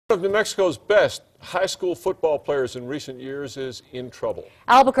One of New Mexico's best high school football players in recent years is in trouble.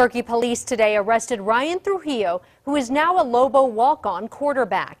 Albuquerque police today arrested Ryan Trujillo, who is now a Lobo walk-on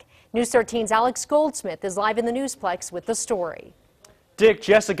quarterback. News 13's Alex Goldsmith is live in the Newsplex with the story. Dick,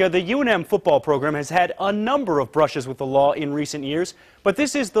 Jessica, the UNM football program has had a number of brushes with the law in recent years, but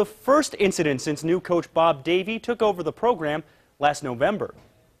this is the first incident since new coach Bob Davie took over the program last November.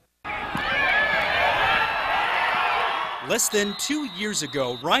 Less than 2 years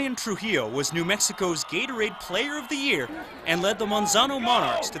ago, Ryan Trujillo was New Mexico's Gatorade Player of the Year and led the Manzano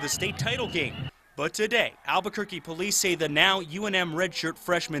Monarchs to the state title game. But today, Albuquerque police say the now UNM redshirt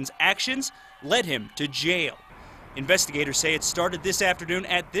freshman's actions led him to jail. Investigators say it started this afternoon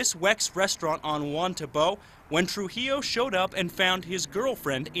at this Wex restaurant on Juan Tabo when Trujillo showed up and found his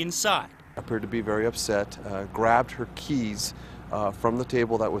girlfriend inside. Appeared to be very upset, grabbed her keys from the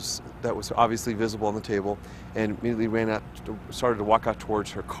table that was obviously visible on the table, and immediately started to walk out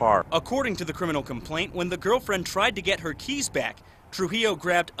towards her car. According to the criminal complaint, when the girlfriend tried to get her keys back, Trujillo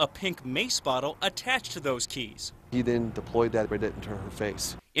grabbed a pink mace bottle attached to those keys. He then deployed that right into her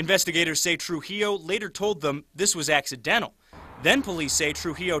face. Investigators say Trujillo later told them this was accidental. Then police say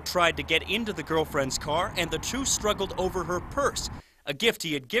Trujillo tried to get into the girlfriend's car and the two struggled over her purse, a gift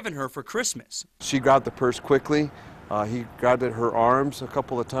he had given her for Christmas. She grabbed the purse quickly. He grabbed at her arms a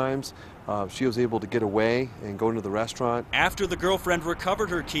couple of times. She was able to get away and go into the restaurant. After the girlfriend recovered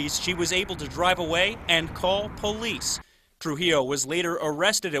her keys, she was able to drive away and call police. Trujillo was later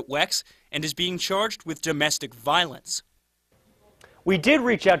arrested at Wex and is being charged with domestic violence. We did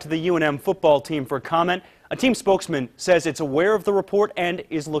reach out to the UNM football team for comment. A team spokesman says it's aware of the report and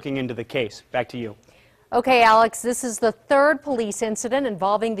is looking into the case. Back to you. Okay, Alex, this is the third police incident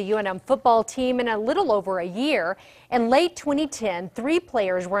involving the UNM football team in a little over a year. In late 2010, 3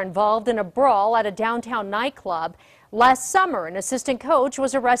 players were involved in a brawl at a downtown nightclub. Last summer, an assistant coach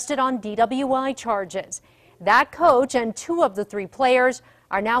was arrested on DWI charges. That coach and 2 of the 3 players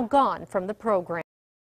are now gone from the program.